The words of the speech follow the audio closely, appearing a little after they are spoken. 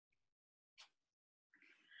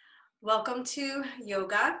Welcome to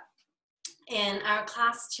yoga. In our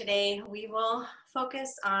class today, we will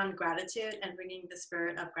focus on gratitude and bringing the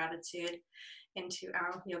spirit of gratitude into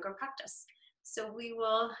our yoga practice. So we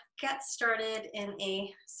will get started in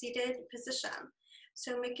a seated position.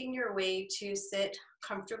 So making your way to sit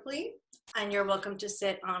comfortably, and you're welcome to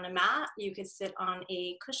sit on a mat. You could sit on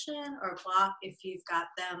a cushion or block if you've got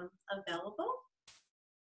them available.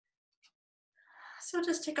 So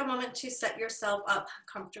just take a moment to set yourself up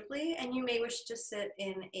comfortably, and you may wish to sit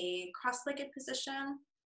in a cross-legged position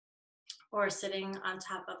or sitting on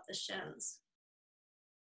top of the shins.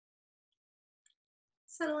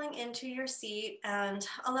 Settling into your seat and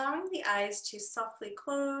allowing the eyes to softly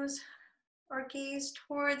close or gaze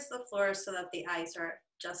towards the floor so that the eyes are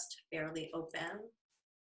just barely open.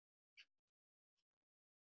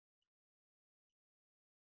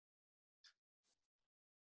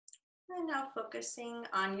 And now focusing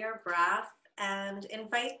on your breath, and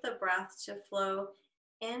invite the breath to flow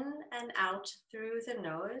in and out through the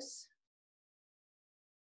nose.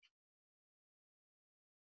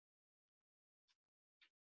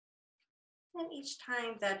 And each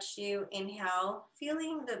time that you inhale,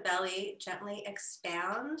 feeling the belly gently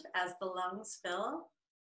expand as the lungs fill.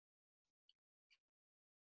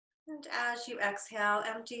 And as you exhale,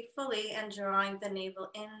 empty fully and drawing the navel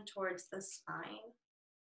in towards the spine.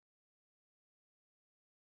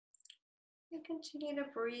 And continue to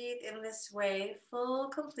breathe in this way, full,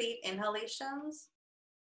 complete inhalations,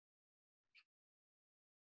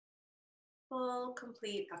 full,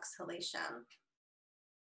 complete exhalation.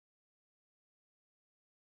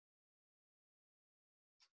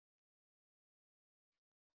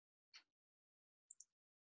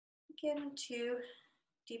 Begin to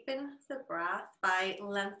deepen the breath by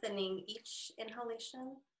lengthening each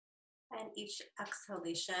inhalation and each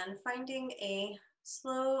exhalation, finding a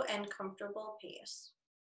slow and comfortable pace.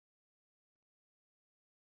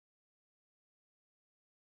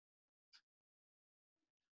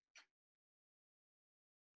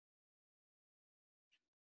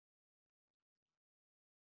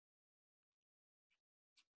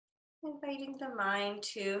 Inviting the mind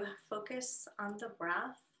to focus on the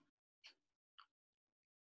breath.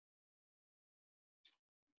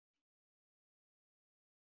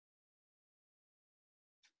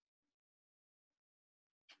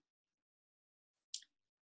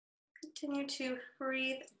 Continue to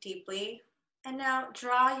breathe deeply, and now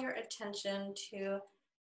draw your attention to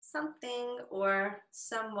something or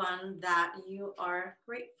someone that you are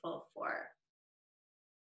grateful for.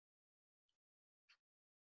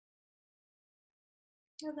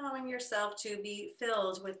 Allowing yourself to be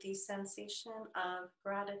filled with the sensation of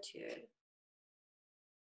gratitude.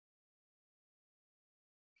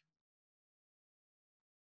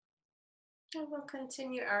 And we'll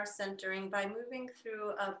continue our centering by moving through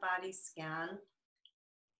a body scan.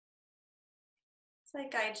 So I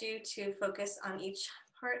guide you to focus on each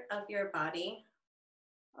part of your body.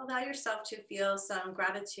 Allow yourself to feel some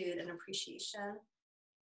gratitude and appreciation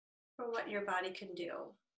for what your body can do.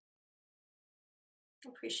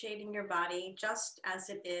 Appreciating your body just as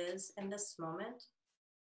it is in this moment,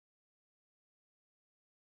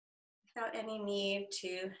 without any need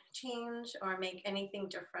to change or make anything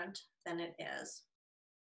different than it is.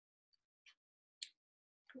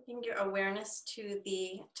 Bringing your awareness to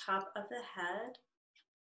the top of the head,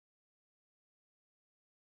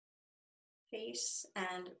 face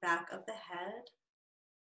and back of the head,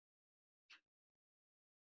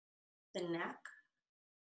 the neck,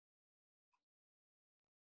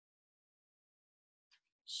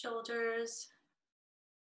 shoulders,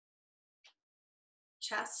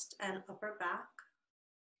 chest and upper back,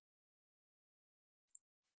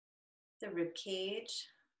 the rib cage,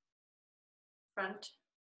 front,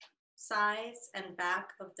 sides and back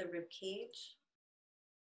of the rib cage,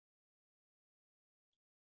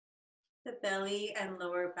 the belly and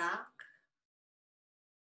lower back,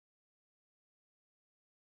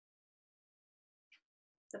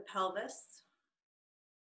 the pelvis,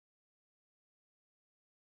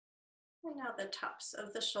 and now the tops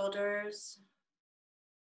of the shoulders,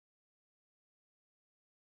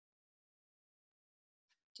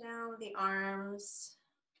 down the arms,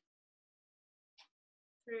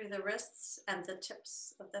 through the wrists and the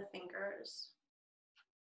tips of the fingers.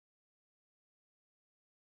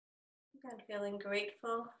 Again, feeling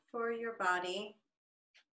grateful for your body,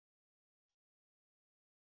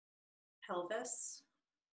 pelvis,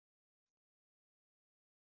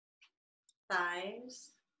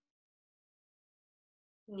 thighs,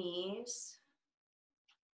 knees,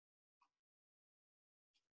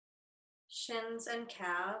 shins and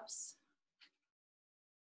calves,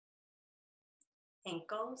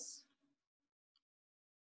 ankles,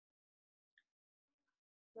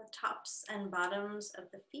 tops and bottoms of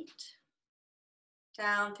the feet,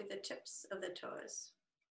 down through the tips of the toes.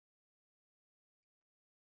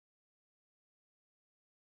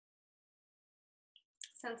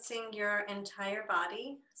 Sensing your entire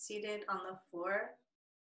body seated on the floor.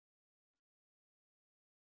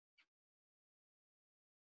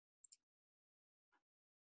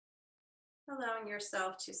 Allowing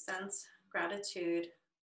yourself to sense gratitude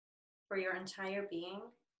for your entire being,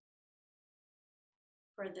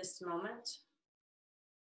 for this moment,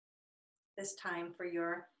 this time for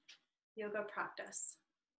your yoga practice.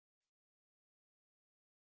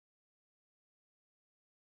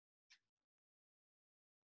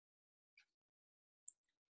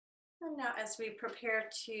 And now as we prepare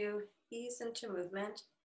to ease into movement,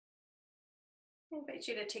 I invite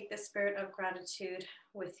you to take the spirit of gratitude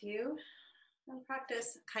with you and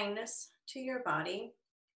practice kindness to your body,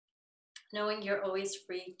 knowing you're always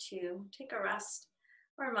free to take a rest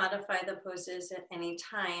or modify the poses at any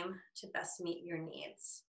time to best meet your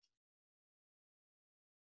needs.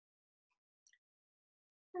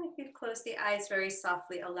 And if you've closed the eyes very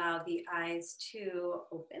softly, allow the eyes to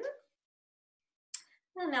open.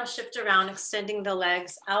 And now shift around, extending the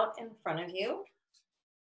legs out in front of you.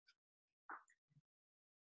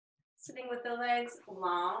 Sitting with the legs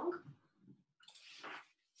long.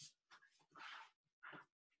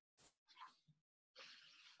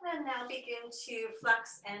 And now begin to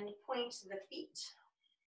flex and point the feet.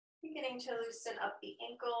 Beginning to loosen up the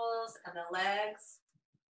ankles and the legs.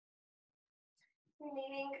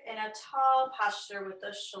 Remaining in a tall posture with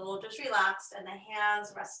the shoulders relaxed and the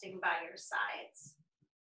hands resting by your sides.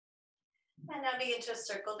 And now begin to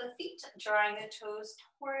circle the feet, drawing the toes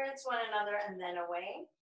towards one another and then away.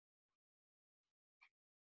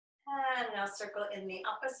 And now circle in the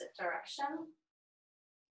opposite direction.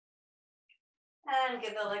 And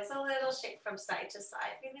give the legs a little shake from side to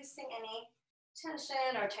side, releasing any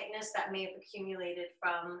tension or tightness that may have accumulated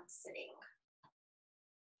from sitting.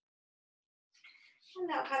 And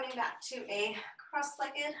now coming back to a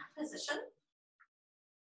cross-legged position.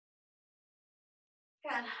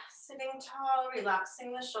 Again, sitting tall,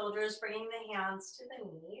 relaxing the shoulders, bringing the hands to the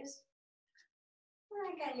knees.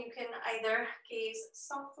 And again, you can either gaze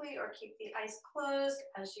softly or keep the eyes closed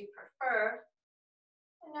as you prefer.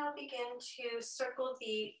 And now begin to circle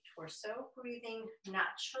the torso, breathing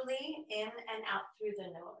naturally in and out through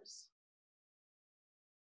the nose.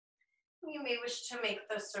 You may wish to make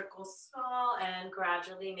the circles small and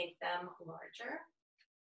gradually make them larger.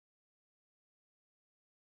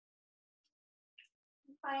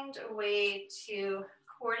 Find a way to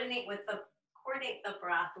coordinate the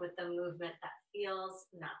breath with the movement that feels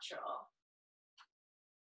natural.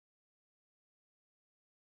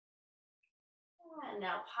 And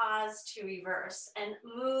now pause to reverse and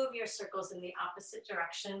move your circles in the opposite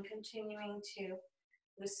direction, continuing to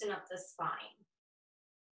loosen up the spine.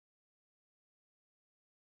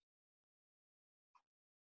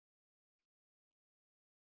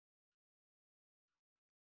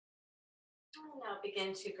 And now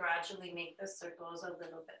begin to gradually make the circles a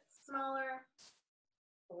little bit smaller,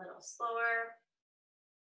 a little slower.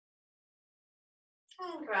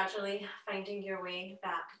 And gradually finding your way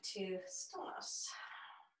back to stillness.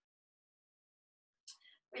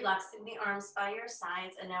 Relaxing the arms by your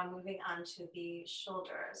sides and now moving on to the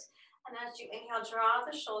shoulders. And as you inhale, draw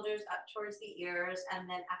the shoulders up towards the ears and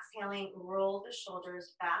then exhaling, roll the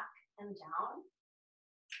shoulders back and down.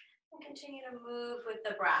 And continue to move with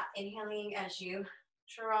the breath, inhaling as you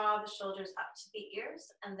draw the shoulders up to the ears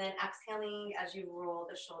and then exhaling as you roll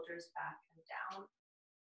the shoulders back and down.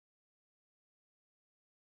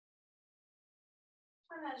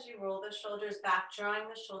 And as you roll the shoulders back, drawing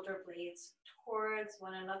the shoulder blades towards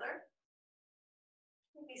one another.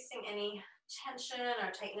 Releasing any tension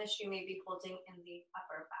or tightness you may be holding in the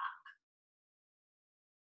upper back.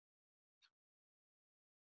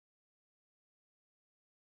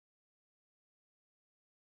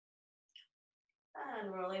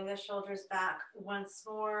 And rolling the shoulders back once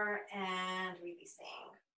more and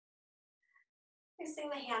releasing. Placing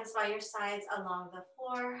the hands by your sides along the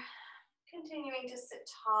floor. Continuing to sit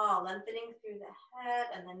tall, lengthening through the head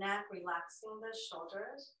and the neck, relaxing the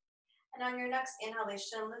shoulders. And on your next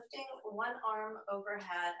inhalation, lifting one arm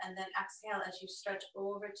overhead and then exhale as you stretch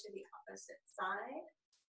over to the opposite side.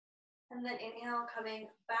 And then inhale, coming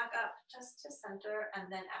back up just to center, and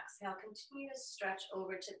then exhale, continue to stretch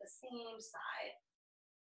over to the same side.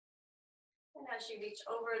 And as you reach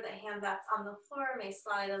over, the hand that's on the floor may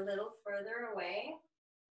slide a little further away.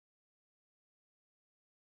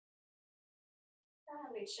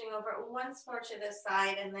 And reaching over once more to the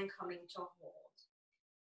side and then coming to hold.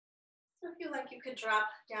 So if you like, you could drop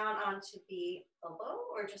down onto the elbow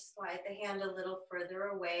or just slide the hand a little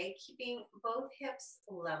further away, keeping both hips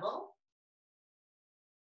level.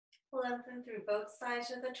 Lengthen through both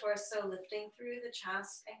sides of the torso, lifting through the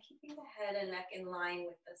chest and keeping the head and neck in line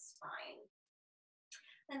with the spine.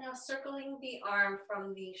 And now circling the arm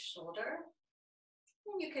from the shoulder.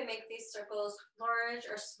 And you can make these circles large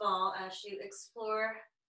or small as you explore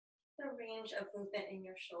the range of movement in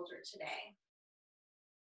your shoulder today.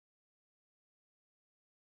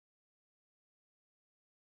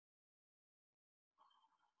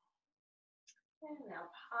 And now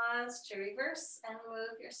pause to reverse and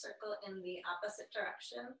move your circle in the opposite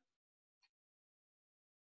direction.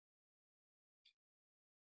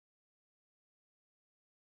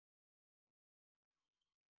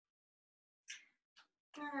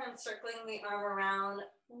 And circling the arm around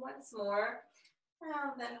once more.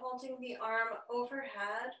 And then holding the arm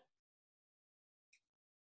overhead.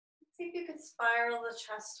 See if you can spiral the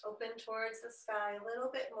chest open towards the sky a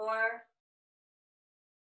little bit more.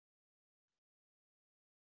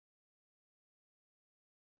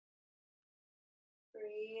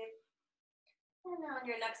 Breathe. And now on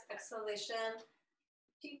your next exhalation,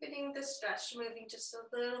 deepening the stretch, moving just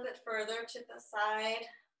a little bit further to the side.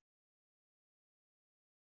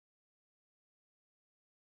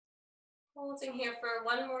 Holding here for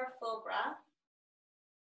one more full breath.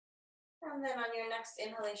 And then on your next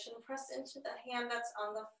inhalation, press into the hand that's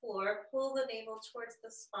on the floor. Pull the navel towards the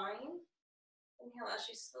spine. Inhale as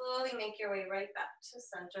you slowly make your way right back to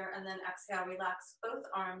center. And then exhale, relax both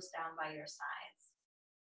arms down by your sides.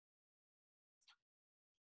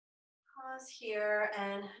 Pause here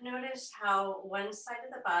and notice how one side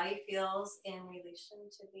of the body feels in relation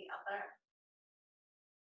to the other.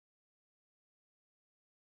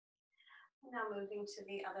 Now moving to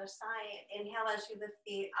the other side. Inhale as you lift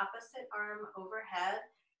the opposite arm overhead,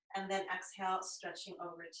 and then exhale, stretching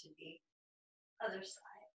over to the other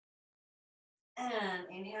side. And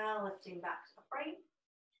inhale, lifting back to upright.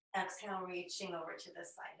 Exhale, reaching over to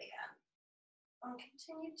this side again. And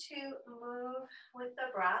continue to move with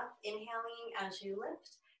the breath, inhaling as you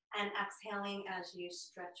lift and exhaling as you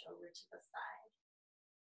stretch over to the side.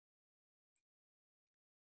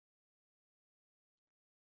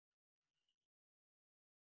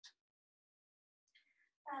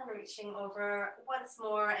 And reaching over once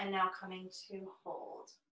more and now coming to hold.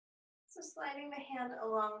 So sliding the hand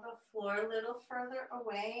along the floor a little further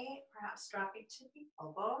away, perhaps dropping to the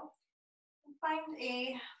elbow. And find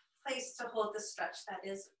a place to hold the stretch that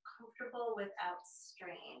is comfortable without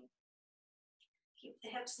strain. Keep the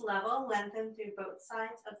hips level, lengthen through both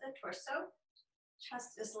sides of the torso.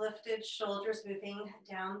 Chest is lifted, shoulders moving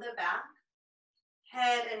down the back.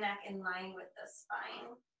 Head and neck in line with the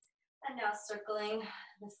spine. And now circling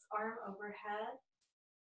this arm overhead.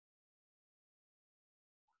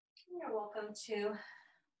 You're welcome to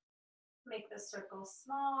make the circles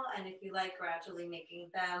small, and if you like, gradually making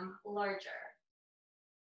them larger.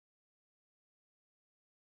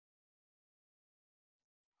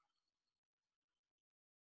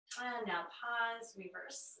 And now pause,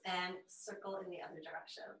 reverse, and circle in the other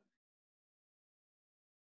direction.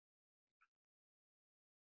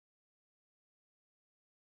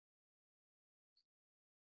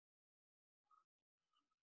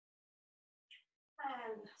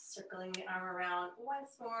 And circling the arm around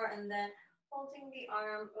once more, and then holding the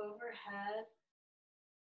arm overhead,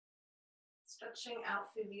 stretching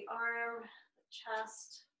out through the arm, the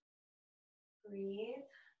chest. Breathe.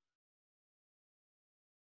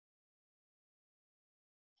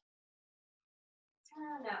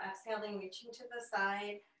 And now exhaling, reaching to the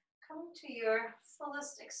side, coming to your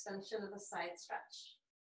fullest extension of the side stretch.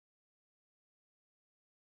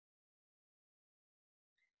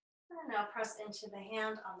 And now press into the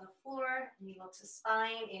hand on the floor, navel to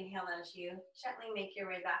spine. Inhale as you gently make your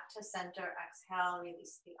way back to center. Exhale,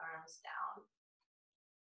 release the arms down.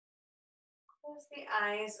 Close the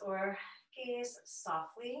eyes or gaze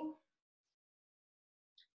softly.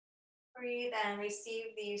 Breathe and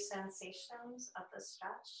receive these sensations of the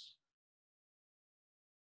stretch.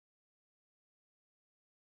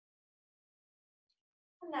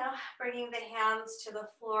 Now, bringing the hands to the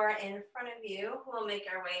floor in front of you, we'll make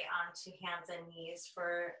our way onto hands and knees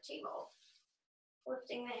for table.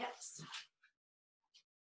 Lifting the hips.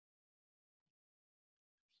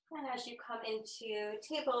 And as you come into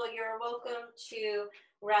table, you're welcome to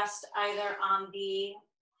rest either on the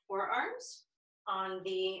forearms, on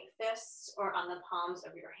the fists, or on the palms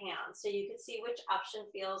of your hands. So you can see which option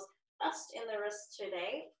feels best in the wrist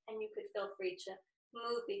today, and you could feel free to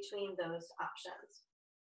move between those options.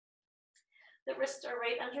 The wrists are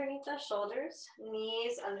right underneath the shoulders,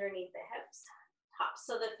 knees underneath the hips, tops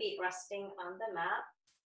of the feet resting on the mat.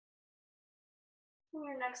 On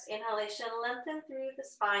your next inhalation, lengthen through the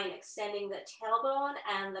spine, extending the tailbone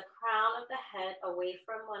and the crown of the head away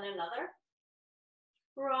from one another.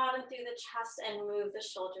 Broaden through the chest and move the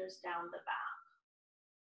shoulders down the back.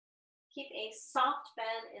 Keep a soft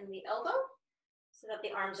bend in the elbow so that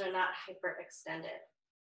the arms are not hyperextended.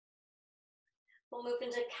 We'll move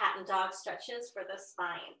into cat and dog stretches for the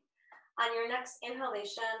spine. On your next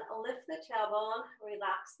inhalation, lift the tailbone,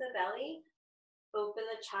 relax the belly, open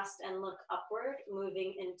the chest and look upward,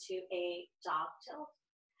 moving into a dog tilt.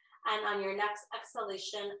 And on your next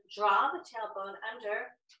exhalation, draw the tailbone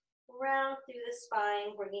under, round through the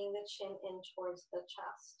spine, bringing the chin in towards the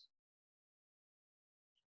chest.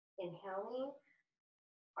 Inhaling,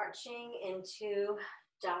 arching into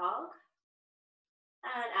dog.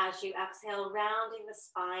 And as you exhale, rounding the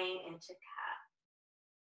spine into cat.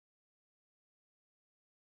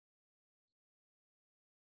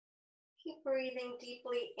 Keep breathing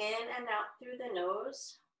deeply in and out through the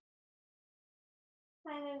nose.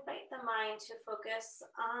 And invite the mind to focus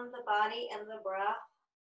on the body and the breath,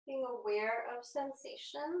 being aware of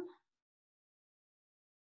sensation.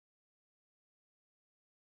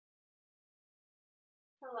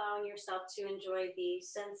 Allowing yourself to enjoy the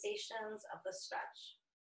sensations of the stretch.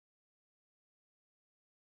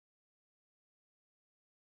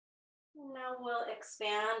 Now we'll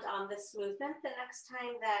expand on this movement. The next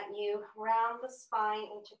time that you round the spine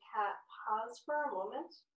into cat, pause for a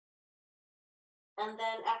moment. And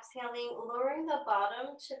then exhaling, lowering the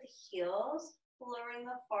bottom to the heels, lowering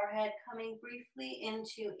the forehead, coming briefly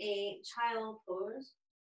into a child pose.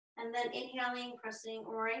 And then inhaling, pressing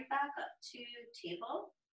right back up to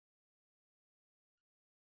table.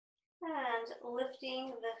 And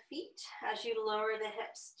lifting the feet as you lower the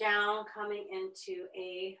hips down, coming into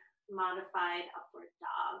a modified upward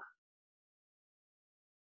dog.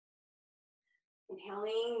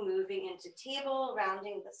 Inhaling, moving into table,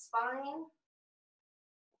 rounding the spine.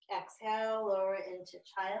 Exhale, lower into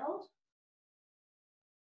child.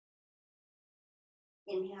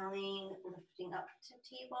 Inhaling, lifting up to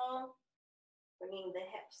table, bringing the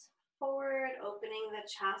hips forward, opening the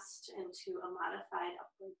chest into a modified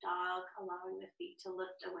upward dog, allowing the feet to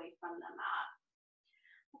lift away from the mat.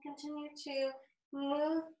 Continue to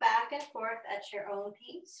move back and forth at your own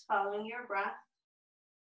pace, following your breath.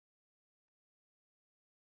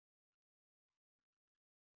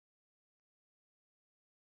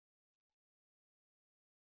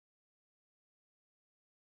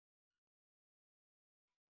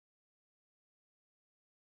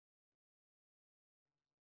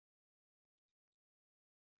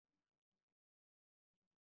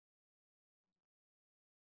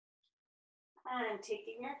 And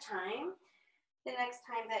taking your time. The next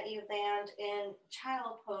time that you land in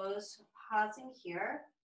child pose, pausing here.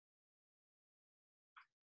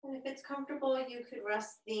 And if it's comfortable, you could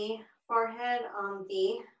rest the forehead on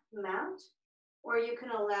the mat, or you can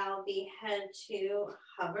allow the head to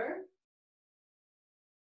hover.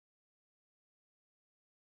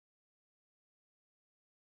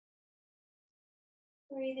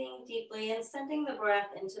 Breathing deeply and sending the breath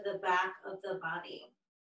into the back of the body.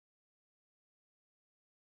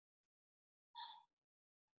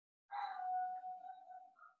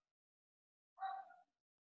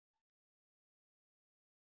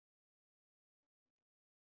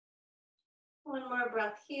 One more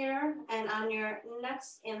breath here, and on your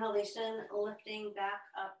next inhalation, lifting back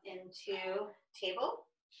up into table.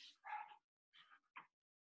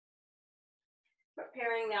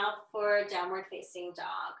 Preparing now for downward facing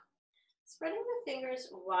dog. Spreading the fingers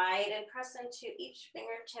wide and press into each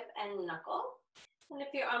fingertip and knuckle. And if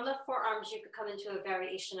you're on the forearms, you could come into a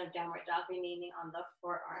variation of downward dog, remaining on the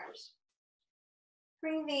forearms.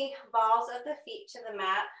 Bring the balls of the feet to the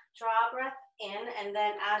mat, draw breath in, and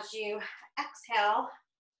then as you exhale,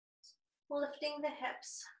 lifting the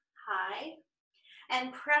hips high,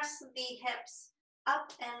 and press the hips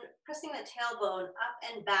up and pressing the tailbone up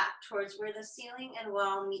and back towards where the ceiling and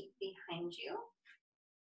wall meet behind you.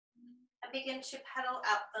 And begin to pedal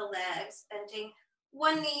out the legs, bending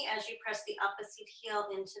one knee as you press the opposite heel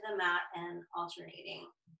into the mat and alternating.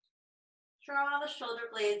 Draw the shoulder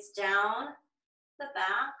blades down the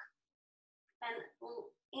back and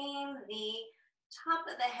aim the top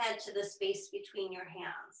of the head to the space between your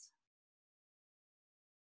hands.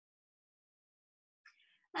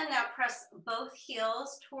 And now press both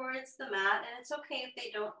heels towards the mat, and it's okay if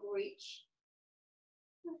they don't reach.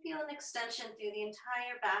 And feel an extension through the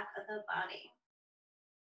entire back of the body.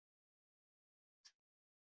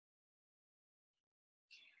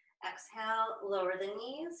 Exhale, lower the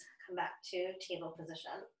knees, come back to table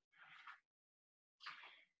position.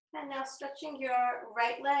 And now stretching your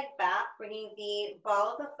right leg back, bringing the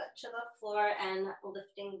ball of the foot to the floor and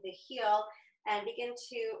lifting the heel, and begin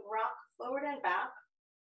to rock forward and back,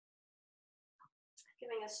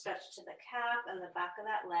 giving a stretch to the calf and the back of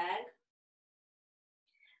that leg.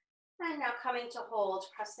 And now coming to hold,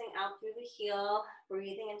 pressing out through the heel,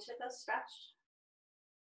 breathing into the stretch.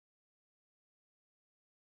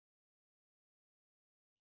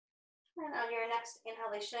 And on your next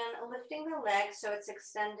inhalation, lifting the leg so it's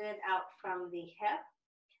extended out from the hip.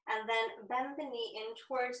 And then bend the knee in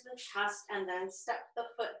towards the chest and then step the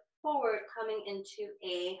foot forward, coming into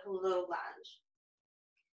a low lunge.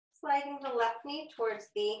 Sliding the left knee towards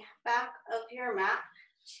the back of your mat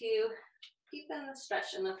to deepen the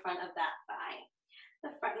stretch in the front of that thigh.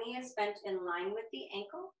 The front knee is bent in line with the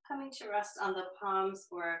ankle, coming to rest on the palms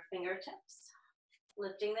or fingertips,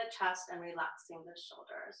 lifting the chest and relaxing the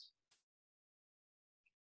shoulders.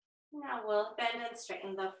 Now we'll bend and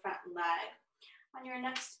straighten the front leg. On your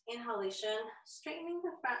next inhalation, straightening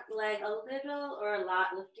the front leg a little or a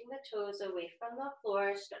lot, lifting the toes away from the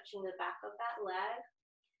floor, stretching the back of that leg.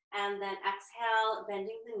 And then exhale,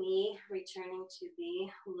 bending the knee, returning to the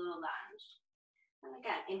low lunge. And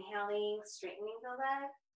again, inhaling, straightening the leg.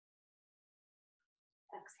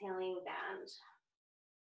 Exhaling, bend.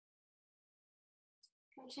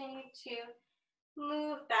 Continue to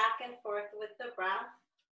move back and forth with the breath.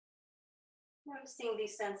 Noticing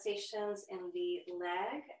these sensations in the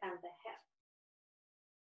leg and the hip.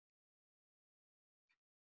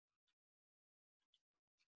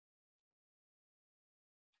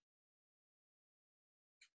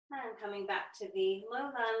 And coming back to the low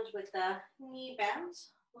lunge with the knee bent,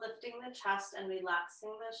 lifting the chest and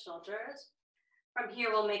relaxing the shoulders. From here,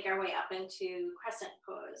 we'll make our way up into crescent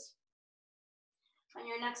pose. On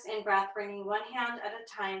your next in-breath, bringing one hand at a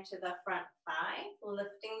time to the front thigh,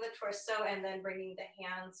 lifting the torso and then bringing the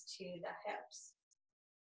hands to the hips.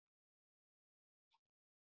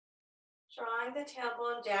 Drawing the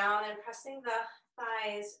tailbone down and pressing the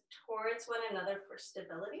thighs towards one another for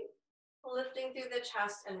stability, lifting through the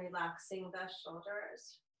chest and relaxing the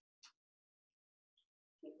shoulders.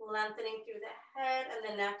 Keep lengthening through the head and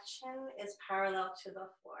the neck. Chin is parallel to the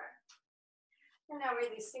floor. And now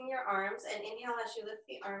releasing your arms, and inhale as you lift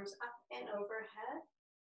the arms up and overhead.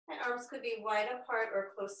 And arms could be wide apart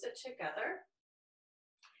or closer together.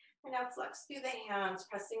 And now flex through the hands,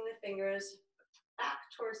 pressing the fingers back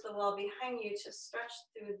towards the wall behind you to stretch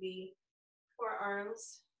through the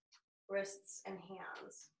forearms, wrists, and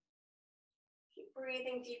hands. Keep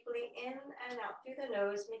breathing deeply in and out through the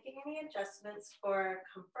nose, making any adjustments for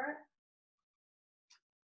comfort.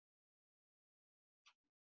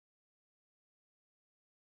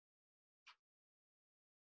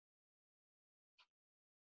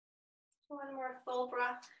 One more full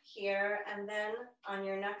breath here, and then on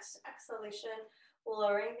your next exhalation,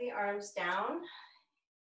 lowering the arms down,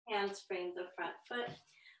 hands frame the front foot.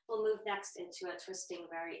 We'll move next into a twisting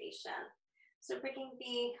variation. So bringing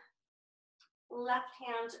the left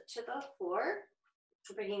hand to the floor,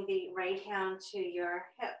 bringing the right hand to your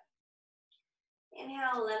hip.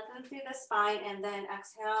 Inhale, lengthen through the spine, and then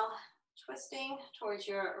exhale, twisting towards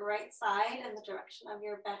your right side in the direction of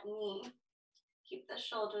your bent knee. Keep the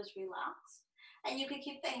shoulders relaxed. And you can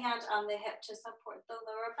keep the hand on the hip to support the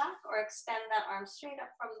lower back or extend that arm straight up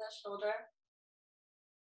from the shoulder.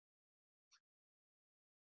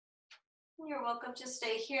 You're welcome to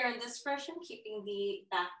stay here in this version, keeping the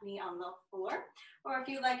back knee on the floor. Or if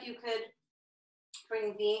you like, you could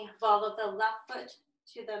bring the ball of the left foot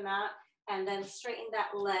to the mat and then straighten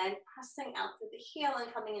that leg, pressing out through the heel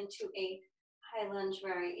and coming into a high lunge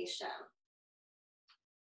variation.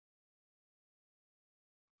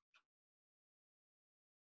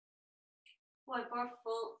 One more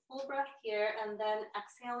full breath here, and then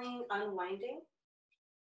exhaling, unwinding.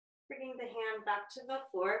 Bringing the hand back to the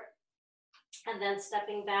floor, and then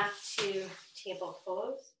stepping back to table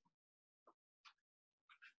pose.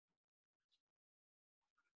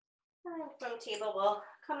 And from table, we'll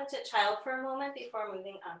come into child for a moment before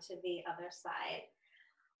moving on to the other side.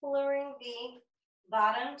 Lowering the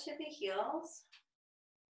bottom to the heels.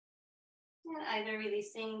 And either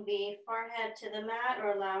releasing the forehead to the mat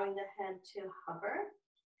or allowing the head to hover.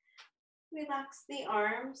 Relax the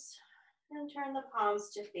arms and turn the palms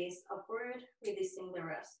to face upward, releasing the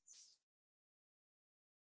wrists.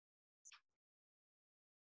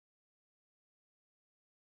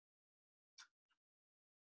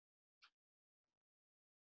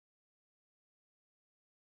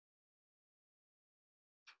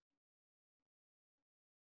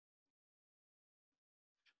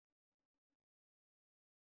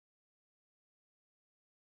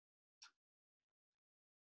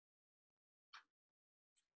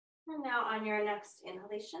 And now on your next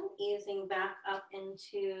inhalation, easing back up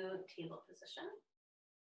into table position.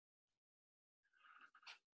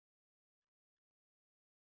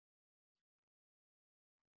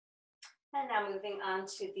 And now moving on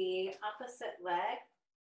to the opposite leg.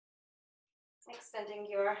 Extending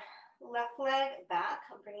your left leg back,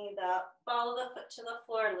 bringing the ball of the foot to the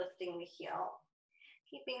floor, lifting the heel.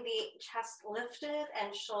 Keeping the chest lifted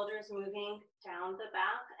and shoulders moving down the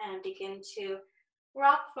back, and begin to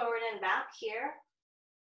rock forward and back here.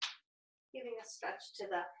 Giving a stretch to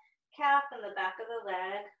the calf and the back of the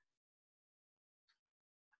leg.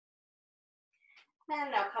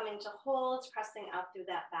 And now coming to hold, pressing out through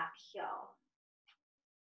that back heel.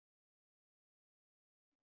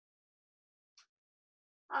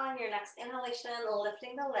 On your next inhalation,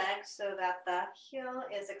 lifting the leg so that the heel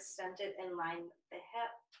is extended in line with the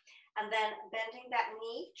hip. And then bending that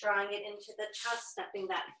knee, drawing it into the chest, stepping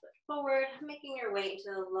that foot forward, making your way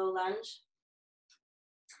into the low lunge.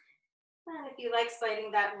 And if you like,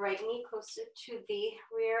 sliding that right knee closer to the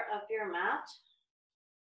rear of your mat.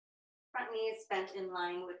 Front knee is bent in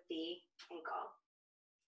line with the ankle.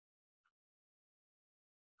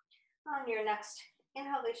 On your next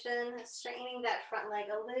inhalation, straightening that front leg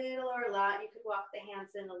a little or a lot. You could walk the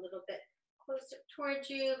hands in a little bit closer towards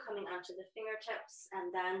you, coming onto the fingertips,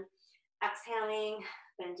 and then exhaling,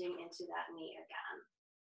 bending into that knee again.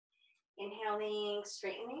 Inhaling,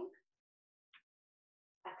 straightening.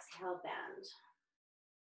 Exhale, bend.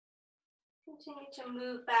 Continue to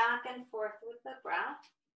move back and forth with the breath.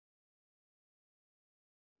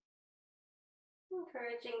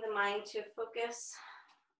 Encouraging the mind to focus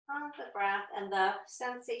on the breath and the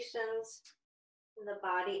sensations in the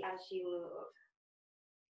body as you move.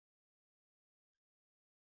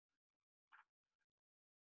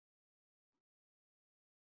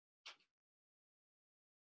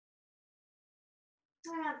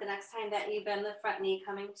 And the next time that you bend the front knee,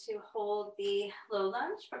 coming to hold the low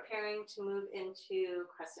lunge, preparing to move into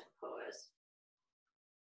crescent pose.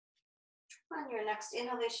 On your next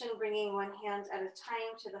inhalation, bringing one hand at a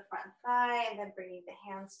time to the front thigh, and then bringing the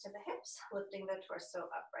hands to the hips, lifting the torso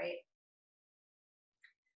upright.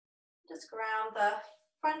 Just ground the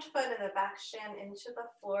front foot and the back shin into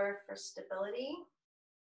the floor for stability.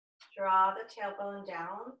 Draw the tailbone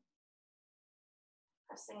down,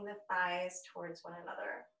 pressing the thighs towards one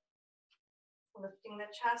another. Lifting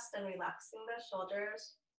the chest and relaxing the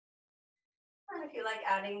shoulders. And if you like,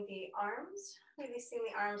 adding the arms, releasing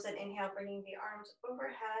the arms and inhale, bringing the arms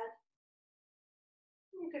overhead.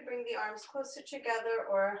 You could bring the arms closer together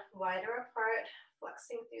or wider apart,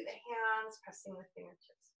 flexing through the hands, pressing the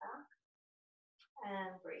fingertips back,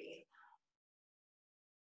 and breathe.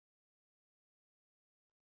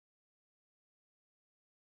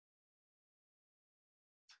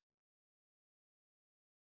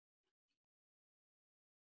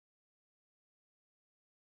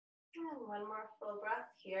 And one more full breath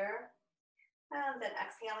here. And then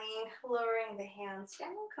exhaling, lowering the hands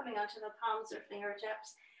down, coming onto the palms or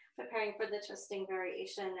fingertips, preparing for the twisting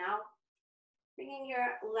variation now. Bringing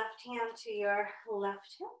your left hand to your left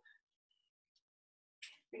hip.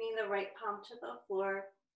 Bringing the right palm to the floor.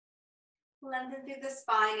 Lengthen through the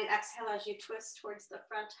spine and exhale as you twist towards the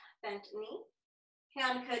front bent knee.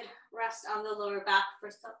 Hand could rest on the lower back for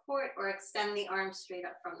support or extend the arm straight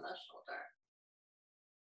up from the shoulder.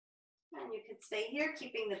 And you could stay here,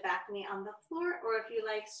 keeping the back knee on the floor, or if you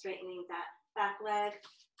like, straightening that back leg,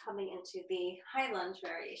 coming into the high lunge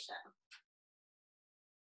variation.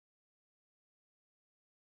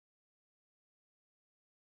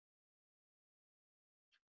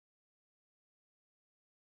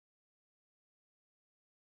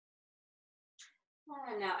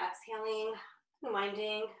 And now exhaling,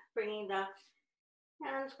 winding, bringing the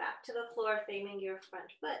hand back to the floor, facing your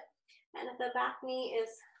front foot. And if the back knee is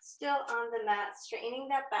still on the mat, straightening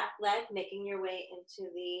that back leg, making your way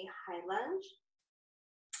into the high lunge.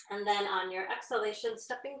 And then on your exhalation,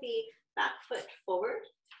 stepping the back foot forward,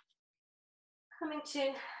 coming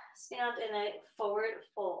to stand in a forward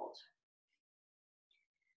fold.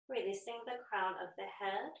 Releasing the crown of the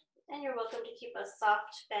head, and you're welcome to keep a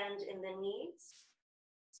soft bend in the knees.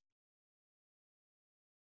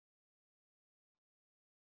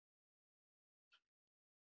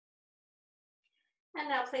 And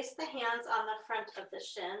now place the hands on the front of the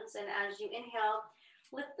shins, and as you inhale,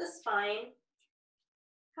 lift the spine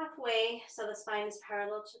halfway so the spine is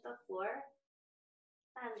parallel to the floor,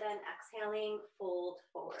 and then exhaling, fold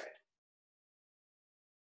forward.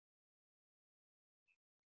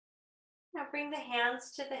 Now bring the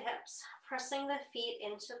hands to the hips, pressing the feet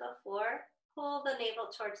into the floor, pull the navel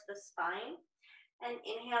towards the spine, And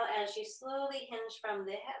inhale as you slowly hinge from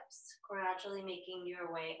the hips, gradually making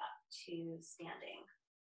your way up to standing.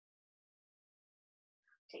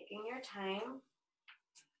 Taking your time.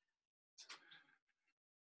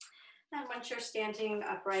 And once you're standing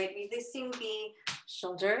upright, releasing the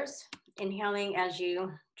shoulders, inhaling as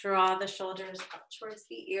you draw the shoulders up towards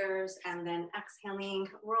the ears, and then exhaling,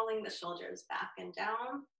 rolling the shoulders back and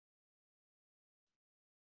down.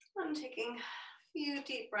 I'm taking a few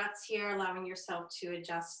deep breaths here, allowing yourself to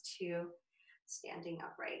adjust to standing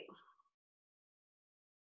upright.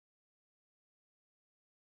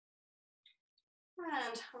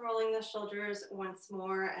 And rolling the shoulders once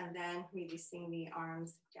more, and then releasing the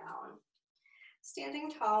arms down.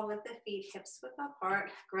 Standing tall with the feet hips width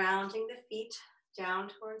apart, grounding the feet down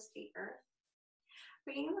towards the earth.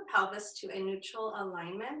 Bringing the pelvis to a neutral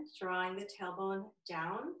alignment, drawing the tailbone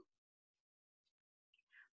down.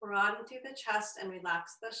 Broaden through the chest and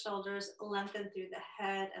relax the shoulders, lengthen through the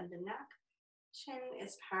head and the neck. Chin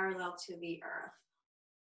is parallel to the earth.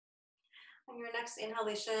 On your next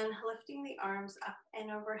inhalation, lifting the arms up and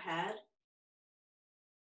overhead.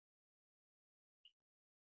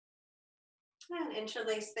 And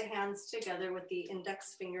interlace the hands together with the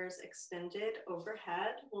index fingers extended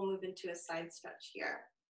overhead. We'll move into a side stretch here.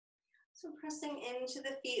 So pressing into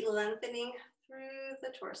the feet, lengthening through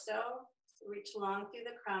the torso. Reach long through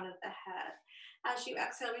the crown of the head. As you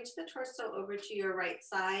exhale, reach the torso over to your right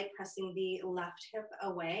side, pressing the left hip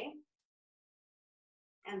away.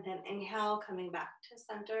 And then inhale, coming back to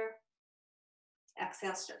center.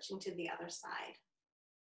 Exhale, stretching to the other side.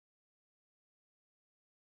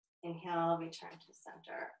 Inhale, return to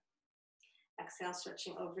center. Exhale,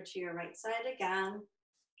 stretching over to your right side again.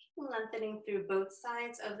 Keep lengthening through both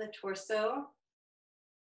sides of the torso.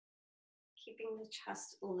 Keeping the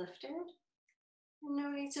chest lifted.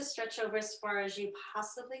 No need to stretch over as far as you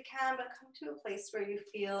possibly can, but come to a place where you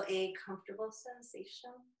feel a comfortable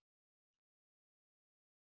sensation.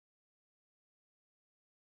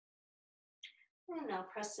 And now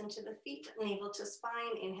press into the feet, navel to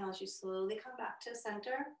spine. Inhale as you slowly come back to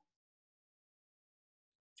center.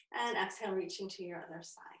 And exhale, reaching to your other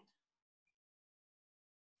side.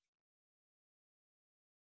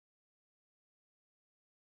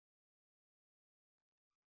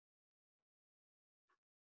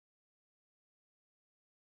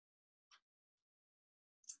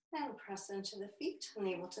 And press into the feet,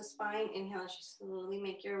 navel to spine. Inhale as you slowly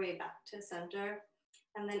make your way back to center.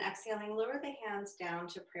 And then exhaling, lower the hands down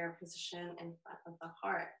to prayer position in front of the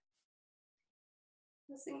heart.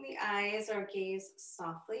 Closing the eyes or gaze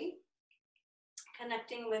softly.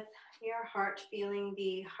 Connecting with your heart, feeling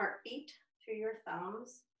the heartbeat through your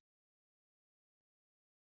thumbs.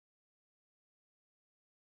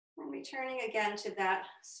 And returning again to that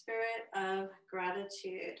spirit of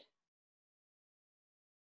gratitude.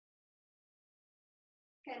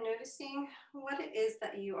 Again, noticing what it is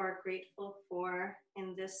that you are grateful for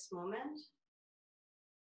in this moment.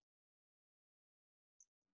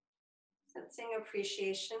 Sensing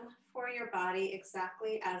appreciation for your body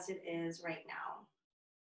exactly as it is right now.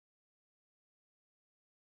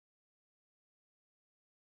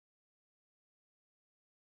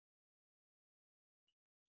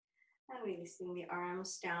 And releasing the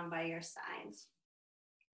arms down by your sides.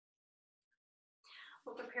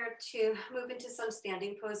 We'll prepare to move into some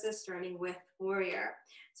standing poses, starting with warrior.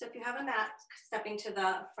 So if you have a mat, stepping to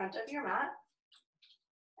the front of your mat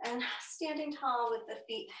and standing tall with the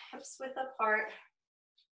feet hips width apart,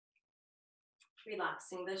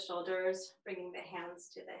 relaxing the shoulders, bringing the hands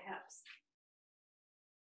to the hips.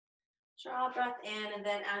 Draw a breath in, and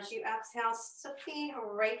then as you exhale, step the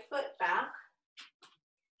right foot back,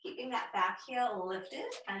 keeping that back heel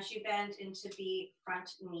lifted as you bend into the front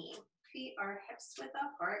knee. Feet are hips width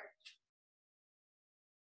apart.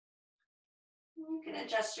 You can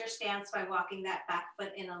adjust your stance by walking that back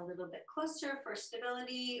foot in a little bit closer for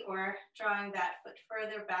stability, or drawing that foot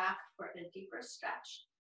further back for a deeper stretch.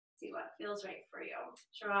 See what feels right for you.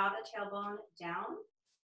 Draw the tailbone down.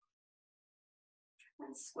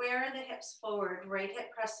 And square the hips forward. Right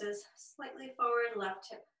hip presses slightly forward, left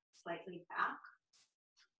hip slightly back.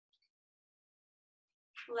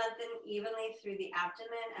 Lengthen evenly through the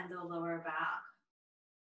abdomen and the lower back.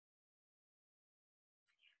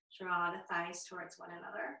 Draw the thighs towards one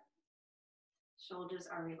another. Shoulders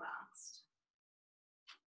are relaxed.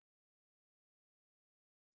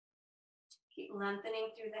 Keep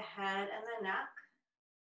lengthening through the head and the neck.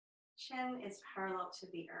 Chin is parallel to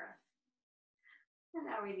the earth. And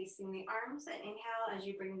now releasing the arms, and inhale as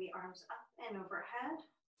you bring the arms up and overhead,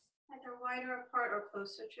 either wider apart or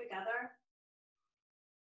closer together.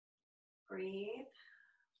 Breathe.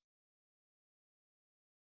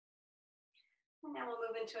 And now we'll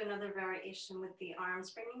move into another variation with the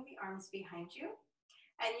arms, bringing the arms behind you.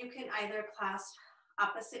 And you can either clasp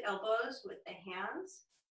opposite elbows with the hands,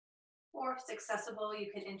 or if it's accessible,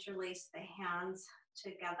 you can interlace the hands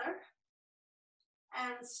together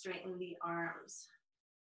and straighten the arms.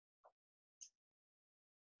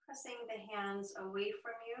 Pressing the hands away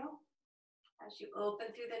from you as you open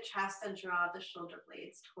through the chest and draw the shoulder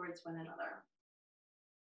blades towards one another.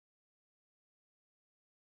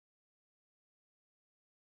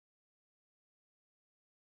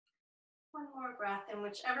 One more breath in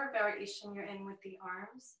whichever variation you're in with the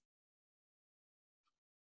arms.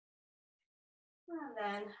 And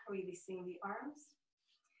then releasing the arms.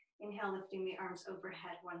 Inhale, lifting the arms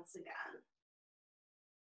overhead once again.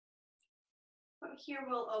 From here,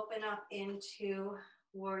 we'll open up into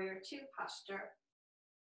Warrior Two posture.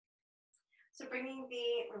 So bringing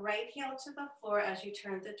the right heel to the floor as you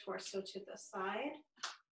turn the torso to the side.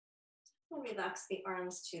 And relax the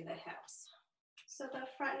arms to the hips. So the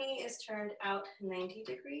front knee is turned out 90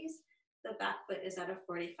 degrees. The back foot is at a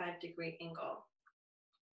 45-degree angle.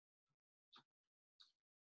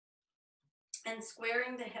 And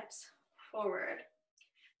squaring the hips forward.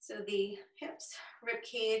 So the hips, rib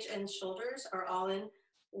cage, and shoulders are all in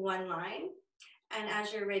one line. And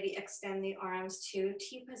as you're ready, extend the arms to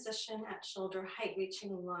T position at shoulder height,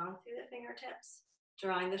 reaching long through the fingertips,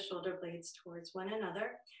 drawing the shoulder blades towards one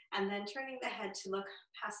another, and then turning the head to look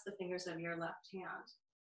past the fingers of your left hand.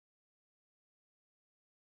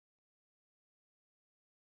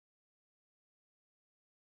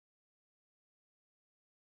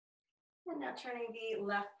 And now turning the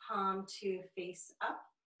left palm to face up.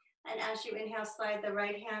 And as you inhale, slide the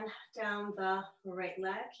right hand down the right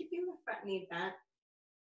leg, keeping the front knee bent,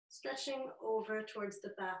 stretching over towards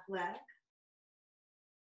the back leg.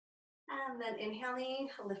 And then inhaling,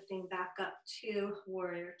 lifting back up to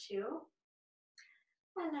Warrior Two.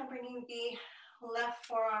 And now bringing the left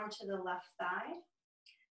forearm to the left thigh,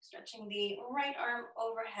 stretching the right arm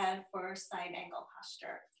overhead for side angle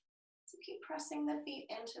posture. So keep pressing the feet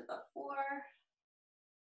into the floor.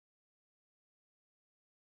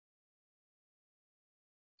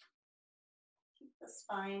 Keep the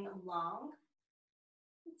spine long.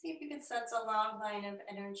 And see if you can sense a long line of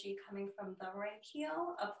energy coming from the right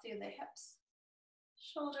heel up through the hips,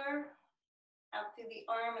 shoulder, out through the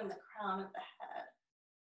arm and the crown of the head.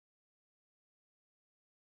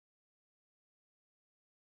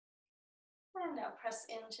 And now press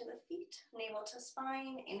into the feet, navel to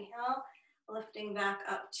spine. Inhale, lifting back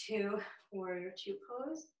up to Warrior Two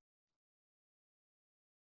pose.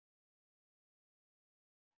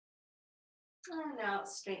 And now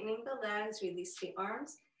straightening the legs, release the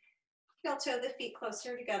arms. Heel toe the feet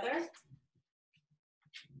closer together.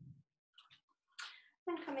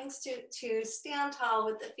 And coming to stand tall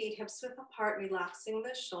with the feet hips width apart, relaxing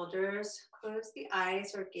the shoulders. Close the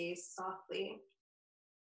eyes or gaze softly.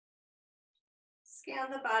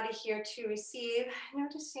 Scan the body here to receive,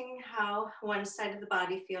 noticing how one side of the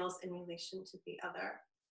body feels in relation to the other.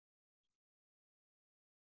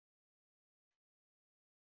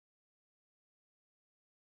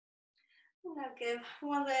 And now give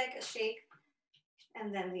one leg a shake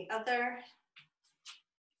and then the other.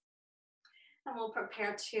 And we'll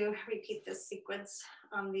prepare to repeat this sequence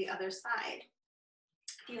on the other side.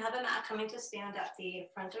 If you have a mat, coming to stand at the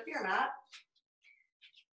front of your mat.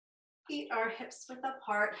 Feet are hips width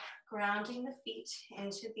apart, grounding the feet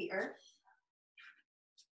into the earth.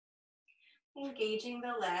 Engaging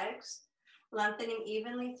the legs, lengthening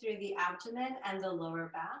evenly through the abdomen and the lower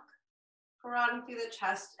back. Broaden through the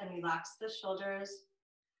chest and relax the shoulders.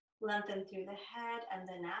 Lengthen through the head and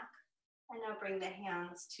the neck. And now bring the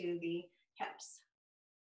hands to the hips.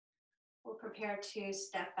 We'll prepare to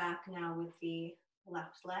step back now with the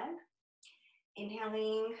left leg.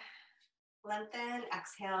 Inhaling, lengthen,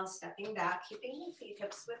 exhale, stepping back, keeping the feet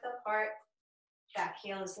hips width apart. Back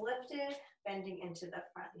heel is lifted, bending into the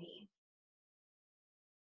front knee.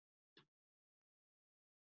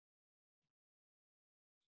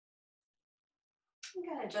 I'm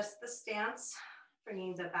going to adjust the stance,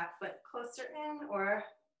 bringing the back foot closer in or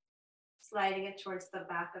sliding it towards the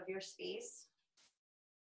back of your space.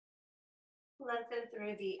 Lengthen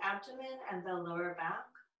through the abdomen and the lower back.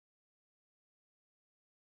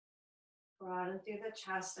 Broaden through the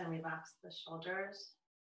chest and relax the shoulders.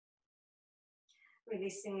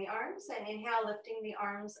 Releasing the arms and inhale, lifting the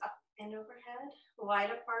arms up and overhead, wide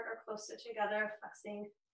apart or closer together, flexing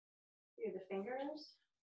through the fingers.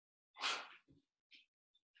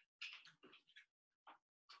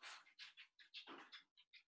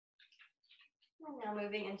 And now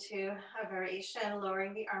moving into a variation,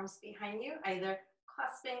 lowering the arms behind you, either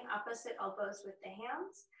Clasping opposite elbows with the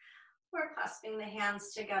hands, or clasping the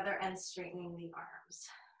hands together and straightening the arms.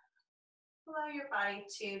 Allow your body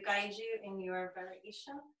to guide you in your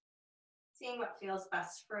variation, seeing what feels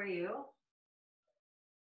best for you.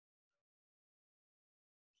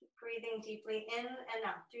 Keep breathing deeply in and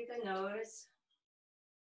out through the nose.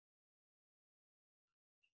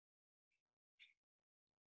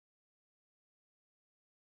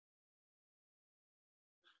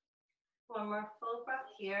 One more full breath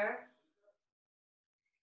here.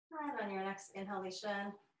 And on your next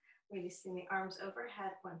inhalation, releasing the arms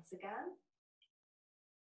overhead once again.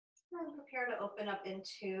 And prepare to open up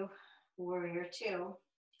into warrior two.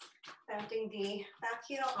 Planting the back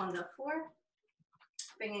heel on the floor,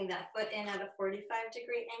 bringing that foot in at a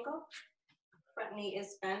 45-degree angle. Front knee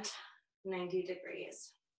is bent 90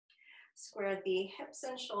 degrees. Square the hips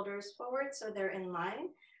and shoulders forward so they're in line,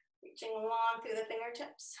 reaching long through the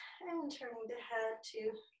fingertips and turning the head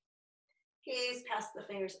to gaze past the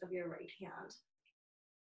fingers of your right hand.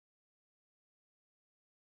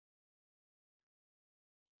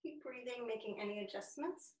 Keep breathing, making any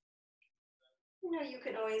adjustments. You know, you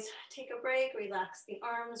can always take a break, relax the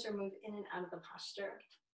arms, or move in and out of the posture.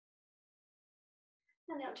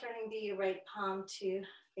 And now turning the right palm to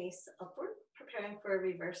face upward, preparing for a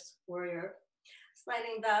reverse warrior.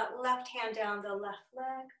 Sliding the left hand down the left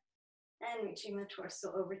leg and reaching the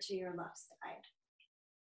torso over to your left side.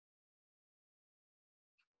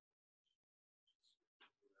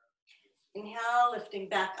 Inhale, lifting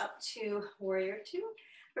back up to warrior two,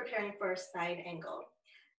 preparing for a side angle.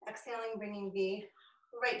 Exhaling, bringing the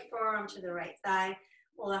right forearm to the right thigh,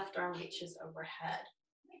 left arm reaches overhead.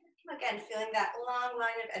 Again, feeling that long line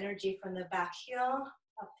of energy from the back heel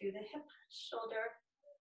up through the hip, shoulder,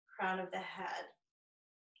 crown of the head.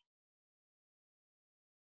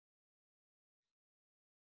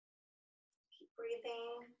 Keep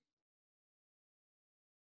breathing.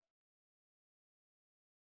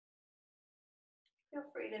 Feel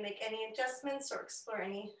free to make any adjustments or explore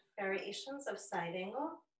any variations of side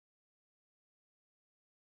angle.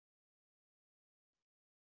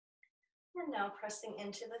 And now pressing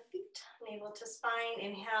into the feet, navel to spine.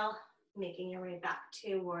 Inhale, making your way back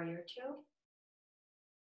to warrior two.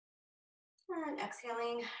 And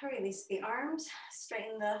exhaling, release the arms,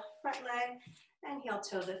 straighten the front leg, and heel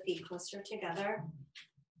toe the feet closer together.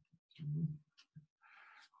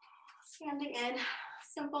 Standing in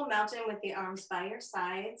simple mountain with the arms by your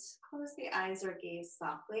sides. Close the eyes or gaze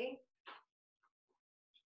softly.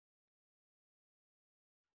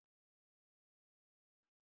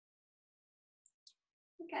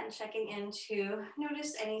 Again, checking in to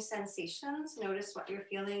notice any sensations. Notice what you're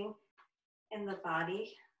feeling in the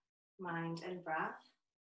body, mind, and breath.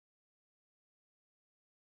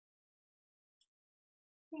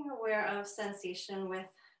 Being aware of sensation with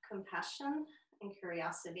compassion and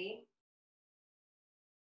curiosity.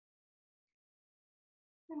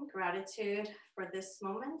 And gratitude for this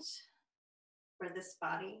moment, for this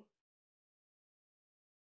body.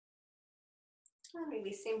 And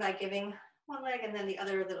releasing by giving one leg and then the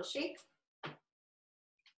other a little shake.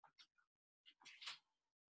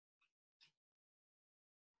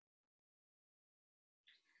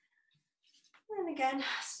 And again,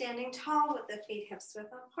 standing tall with the feet hips width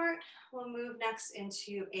apart. We'll move next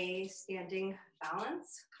into a standing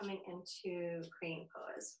balance, coming into crane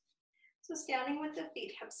pose. So standing with the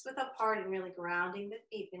feet hips width apart and really grounding the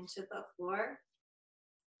feet into the floor.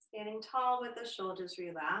 Standing tall with the shoulders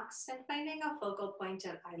relaxed and finding a focal point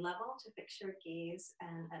at eye level to fix your gaze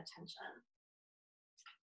and attention.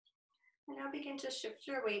 And now begin to shift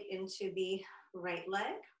your weight into the right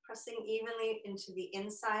leg, pressing evenly into the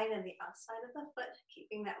inside and the outside of the foot,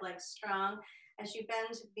 keeping that leg strong as you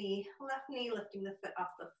bend the left knee, lifting the foot off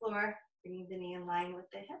the floor, bringing the knee in line with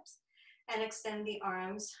the hips, and extend the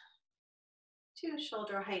arms to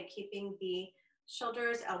shoulder height, keeping the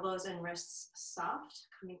shoulders, elbows, and wrists soft,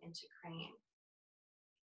 coming into crane.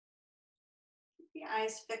 Keep the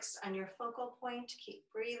eyes fixed on your focal point. Keep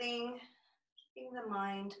breathing, keeping the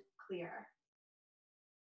mind clear.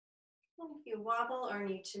 And if you wobble or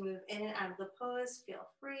need to move in and out of the pose, feel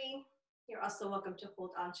free. You're also welcome to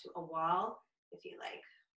hold onto a wall if you like.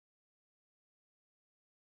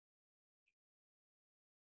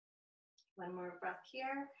 One more breath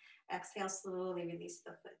here. Exhale, slowly release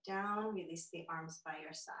the foot down, release the arms by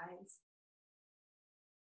your sides.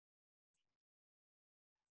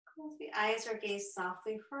 Close the eyes or gaze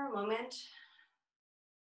softly for a moment.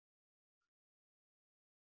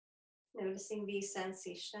 Noticing these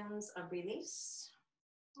sensations of release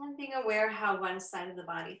and being aware how one side of the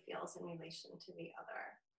body feels in relation to the other.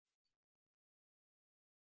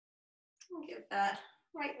 And give that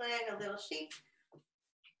right leg a little shake.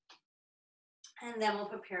 And then we'll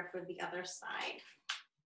prepare for the other side.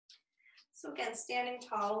 So again, standing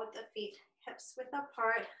tall with the feet hips width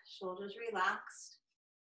apart, shoulders relaxed.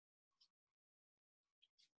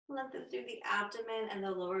 Lengthen through the abdomen and the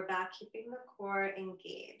lower back, keeping the core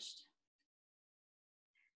engaged.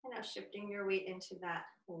 And now shifting your weight into that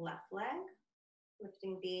left leg,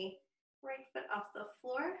 lifting the right foot off the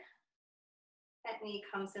floor. That knee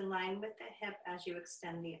comes in line with the hip as you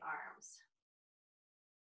extend the arms.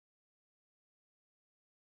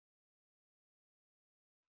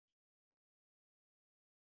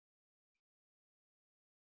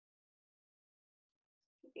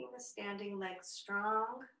 Keeping the standing legs strong,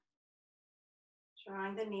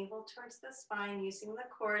 drawing the navel towards the spine, using the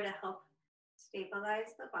core to help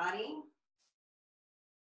stabilize the body.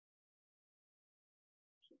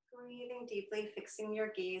 Keep breathing deeply, fixing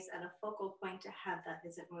your gaze at a focal point ahead that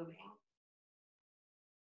isn't moving.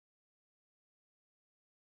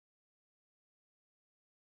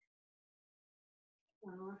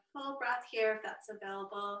 One more full breath here if that's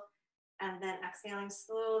available. And then exhaling,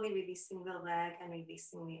 slowly releasing the leg and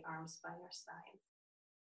releasing the arms by your side.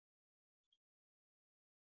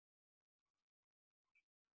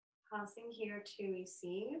 Pausing here to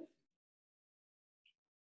receive.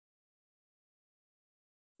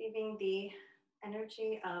 Receiving the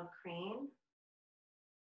energy of crane.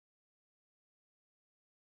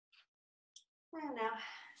 And now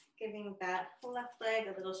giving that left leg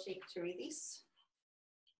a little shake to release.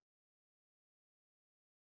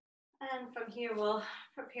 And from here, we'll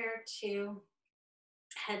prepare to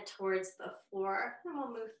head towards the floor, and we'll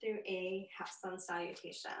move through a half sun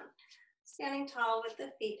salutation. Standing tall with the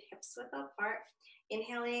feet hips width apart,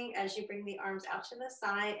 inhaling as you bring the arms out to the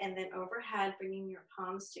side and then overhead, bringing your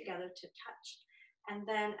palms together to touch. And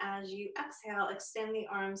then as you exhale, extend the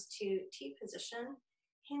arms to T position,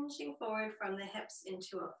 hinging forward from the hips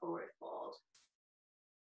into a forward fold.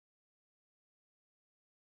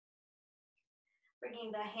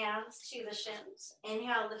 Bringing the hands to the shins.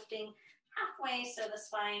 Inhale, lifting halfway so the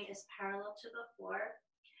spine is parallel to the floor.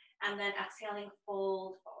 And then exhaling,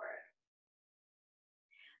 fold forward.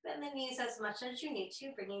 Bend the knees as much as you need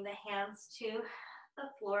to, bringing the hands to the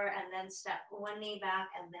floor and then step one knee back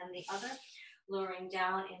and then the other, lowering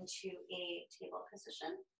down into a table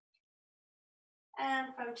position.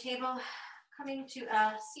 And from table, coming to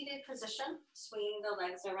a seated position, swinging the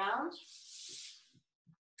legs around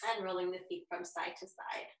and rolling the feet from side to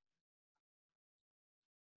side.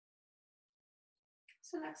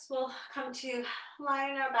 So next we'll come to lie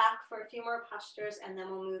on our back for a few more postures and then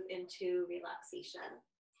we'll move into relaxation.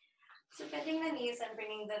 So bending the knees and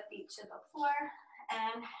bringing the feet to the floor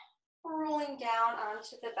and rolling down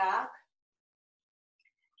onto the back,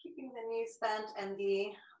 keeping the knees bent and the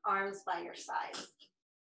arms by your sides.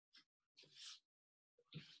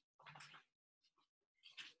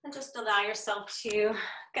 And just allow yourself to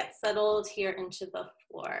get settled here into the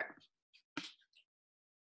floor.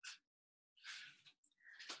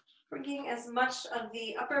 Bringing as much of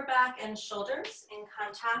the upper back and shoulders in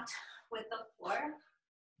contact with the floor.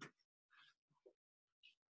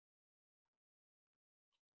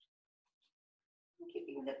 And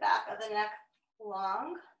keeping the back of the neck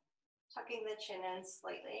long, tucking the chin in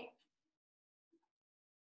slightly.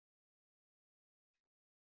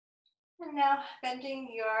 And now bending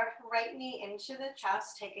your right knee into the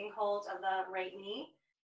chest, taking hold of the right knee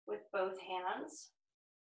with both hands.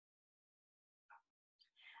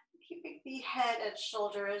 Keeping the head and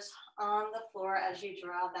shoulders on the floor as you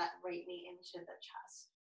draw that right knee into the chest.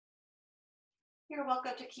 You're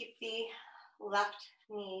welcome to keep the left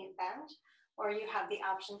knee bent, or you have the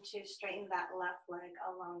option to straighten that left leg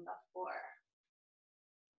along the floor.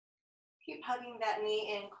 Keep hugging that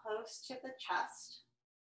knee in close to the chest.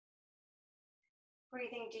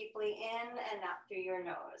 Breathing deeply in and out through your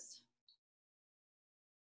nose.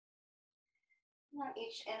 And on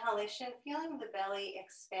each inhalation, feeling the belly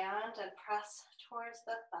expand and press towards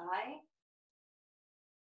the thigh.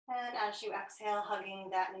 And as you exhale, hugging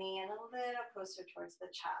that knee in a little closer towards the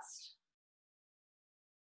chest.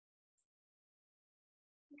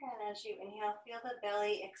 Again, as you inhale, feel the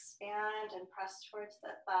belly expand and press towards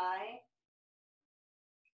the thigh.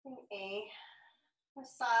 A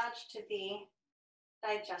massage to the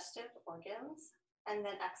digestive organs, and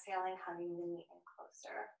then exhaling, hugging the knee in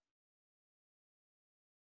closer.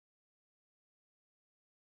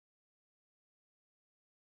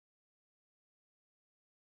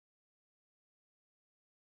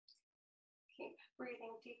 Keep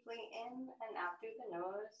breathing deeply in and out through the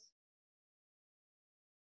nose.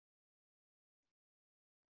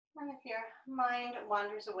 And if your mind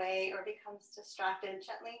wanders away or becomes distracted,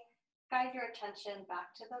 gently guide your attention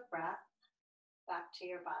back to the breath, back to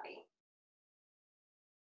your body.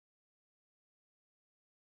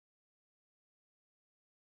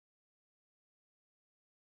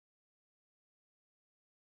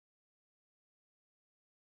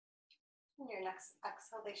 And your next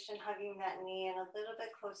exhalation, hugging that knee in a little bit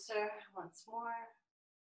closer once more.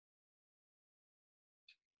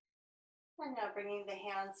 And now bringing the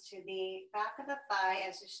hands to the back of the thigh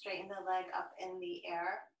as you straighten the leg up in the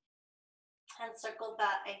air. And circle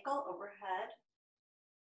that ankle overhead.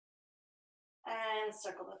 And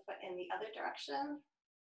circle the foot in the other direction.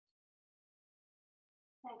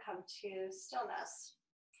 And come to stillness.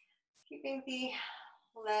 Keeping the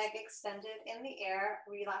leg extended in the air,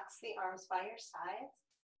 relax the arms by your sides.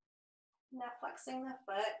 Now flexing the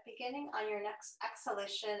foot, beginning on your next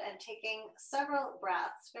exhalation and taking several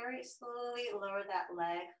breaths, very slowly lower that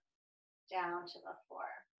leg down to the floor.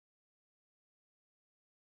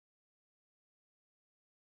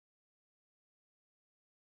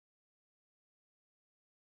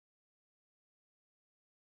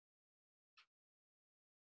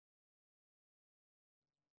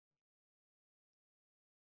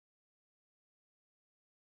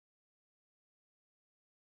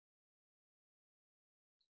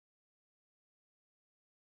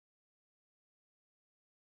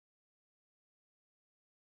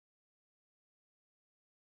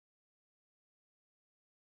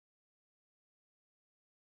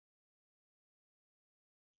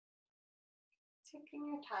 Taking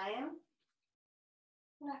your time.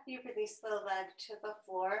 And after you release the leg to the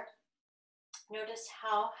floor, notice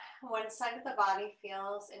how one side of the body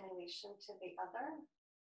feels in relation to the other.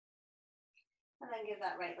 And then give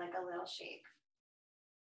that right leg a little shake.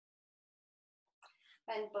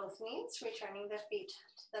 Bend both knees, returning the feet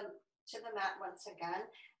to the mat once again.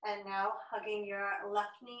 And now hugging your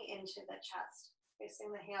left knee into the chest,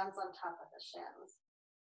 placing the hands on top of the shins.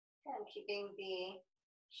 And keeping the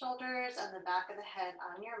shoulders and the back of the head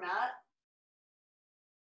on your mat.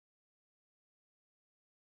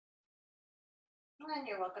 And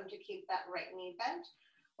you're welcome to keep that right knee bent.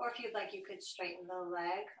 Or if you'd like, you could straighten the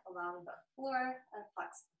leg along the floor and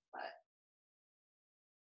flex the foot.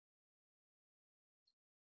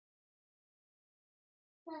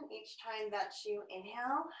 And each time that you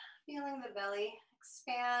inhale, feeling the belly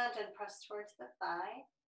expand and press towards the thigh.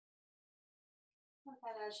 And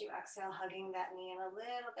then as you exhale, hugging that knee in a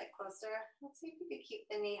little bit closer. Let's see if you could keep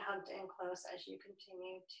the knee hugged in close as you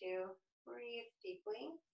continue to breathe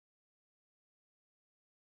deeply.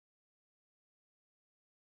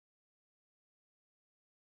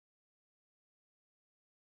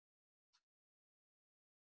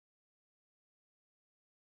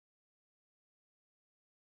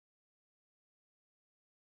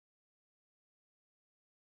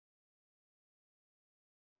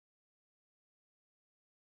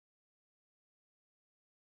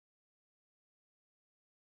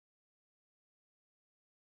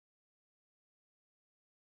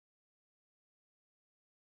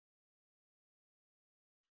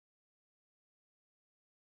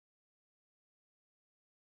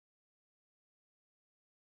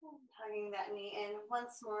 And hugging that knee in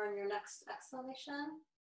once more in your next exhalation.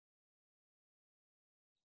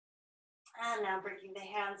 And now bringing the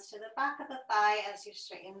hands to the back of the thigh as you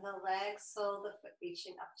straighten the legs, so the foot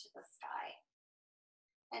reaching up to the sky.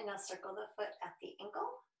 And now circle the foot at the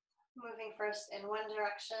ankle, moving first in one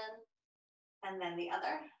direction and then the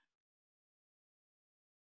other.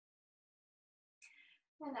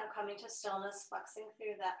 And now coming to stillness, flexing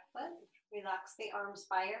through that foot. Relax the arms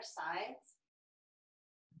by your sides.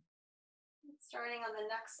 Starting on the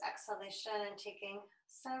next exhalation and taking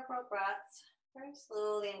several breaths, very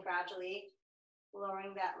slowly and gradually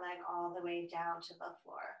lowering that leg all the way down to the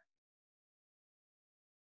floor.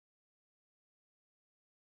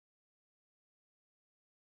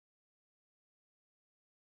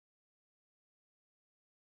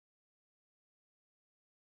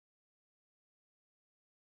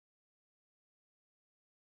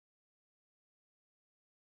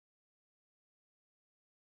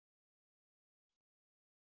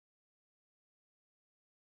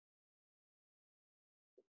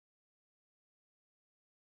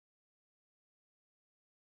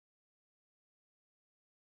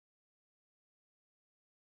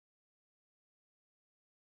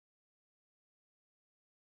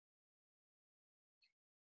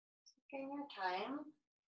 Taking your time.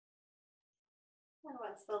 And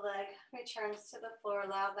once the leg returns to the floor,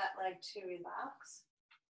 allow that leg to relax.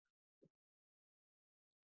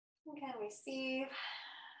 Again, receive,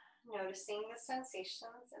 noticing the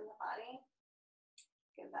sensations in the body.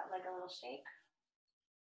 Give that leg a little shake.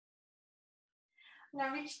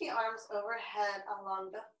 Now reach the arms overhead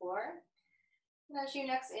along the floor. And as you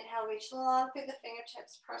next inhale, reach long through the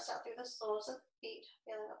fingertips, press out through the soles of the feet,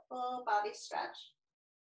 feeling a full body stretch.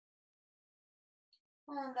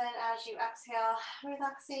 And then as you exhale,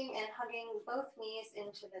 relaxing and hugging both knees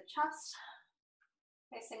into the chest,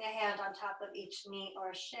 placing a hand on top of each knee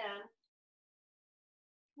or shin,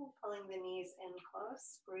 and pulling the knees in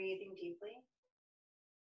close, breathing deeply.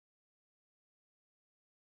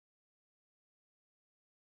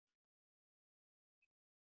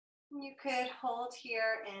 You could hold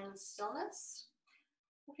here in stillness.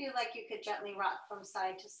 If you like, you could gently rock from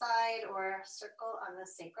side to side or circle on the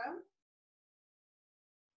sacrum.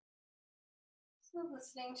 So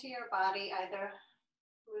listening to your body, either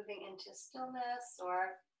moving into stillness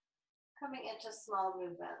or coming into small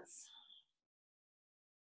movements.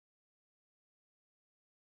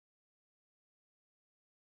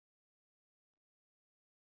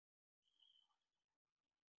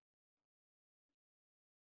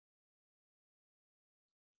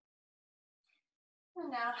 And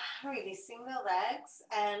now releasing the legs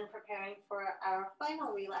and preparing for our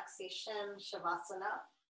final relaxation, Shavasana.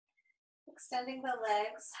 Extending the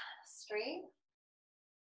legs straight.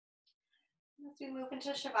 As we move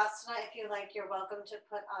into Shavasana, if you like, you're welcome to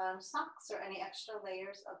put on socks or any extra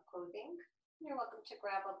layers of clothing. You're welcome to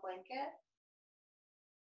grab a blanket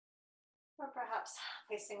or perhaps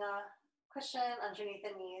placing a cushion underneath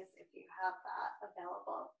the knees if you have that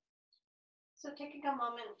available. So taking a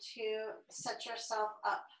moment to set yourself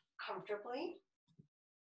up comfortably.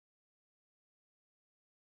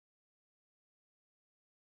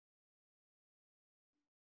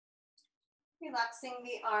 Relaxing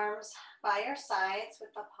the arms by your sides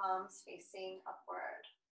with the palms facing upward.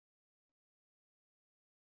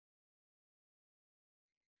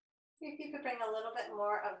 See if you could bring a little bit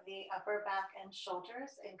more of the upper back and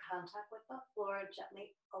shoulders in contact with the floor,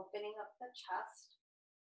 gently opening up the chest.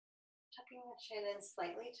 Tucking the chin in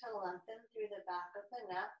slightly to lengthen through the back of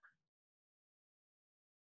the neck.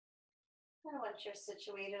 And once you're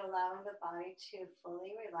situated, allowing the body to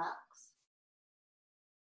fully relax.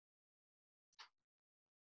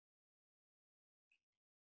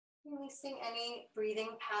 Releasing any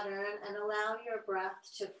breathing pattern and allow your breath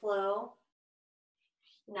to flow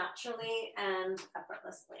naturally and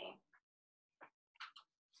effortlessly.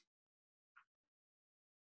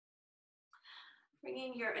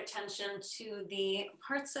 Bringing your attention to the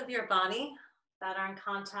parts of your body that are in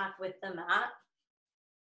contact with the mat.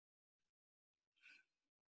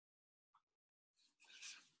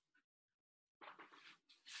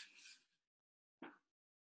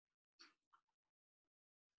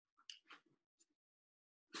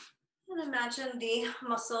 And imagine the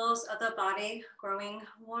muscles of the body growing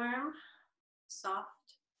warm, soft,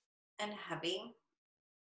 and heavy.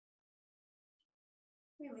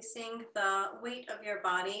 Releasing the weight of your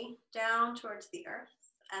body down towards the earth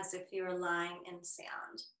as if you were lying in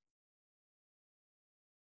sand.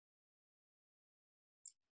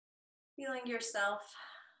 Feeling yourself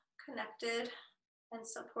connected and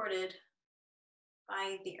supported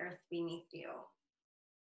by the earth beneath you.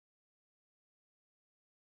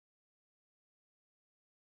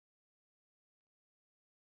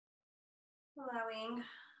 Allowing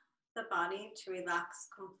the body to relax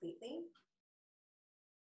completely.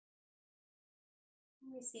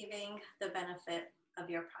 Receiving the benefit of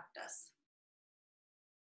your practice.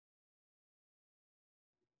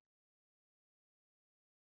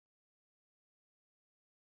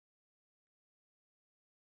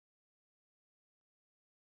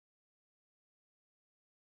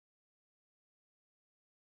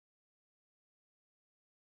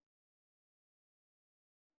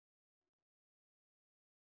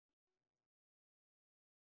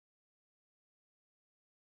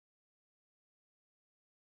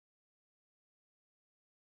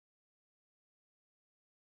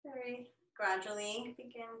 Very gradually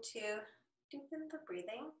begin to deepen the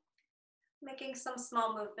breathing, making some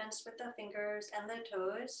small movements with the fingers and the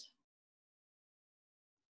toes.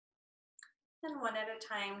 And one at a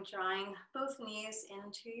time, drawing both knees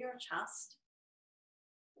into your chest.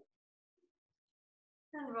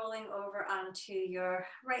 And rolling over onto your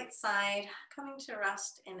right side, coming to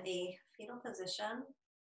rest in a fetal position.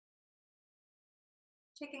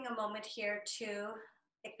 Taking a moment here to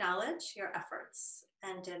acknowledge your efforts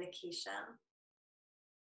and dedication.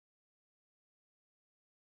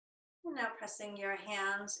 And now pressing your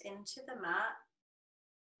hands into the mat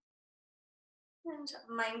and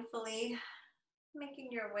mindfully making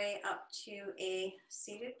your way up to a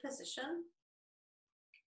seated position.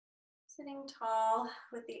 Sitting tall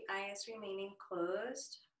with the eyes remaining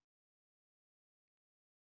closed.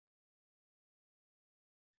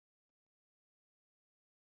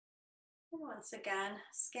 And once again,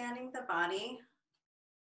 scanning the body,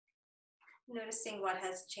 noticing what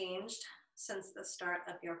has changed since the start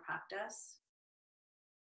of your practice.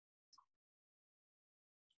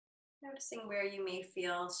 Noticing where you may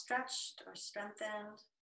feel stretched or strengthened.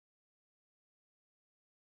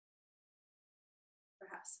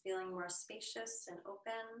 Perhaps feeling more spacious and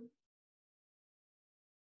open.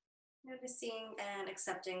 Noticing and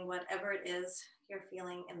accepting whatever it is you're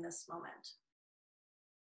feeling in this moment.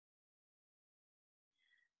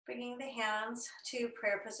 Bringing the hands to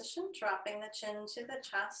prayer position, dropping the chin to the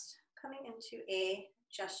chest, coming into a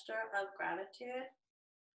gesture of gratitude.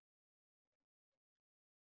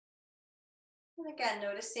 And again,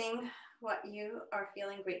 noticing what you are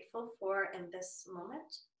feeling grateful for in this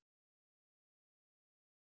moment.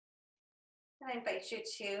 And I invite you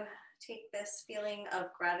to take this feeling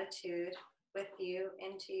of gratitude with you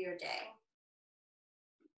into your day.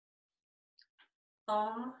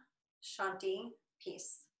 Om Shanti,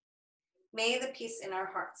 peace. May the peace in our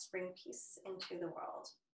hearts bring peace into the world.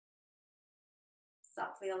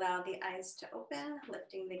 Softly allow the eyes to open,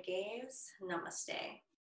 lifting the gaze. Namaste.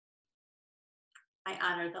 I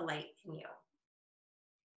honor the light in you.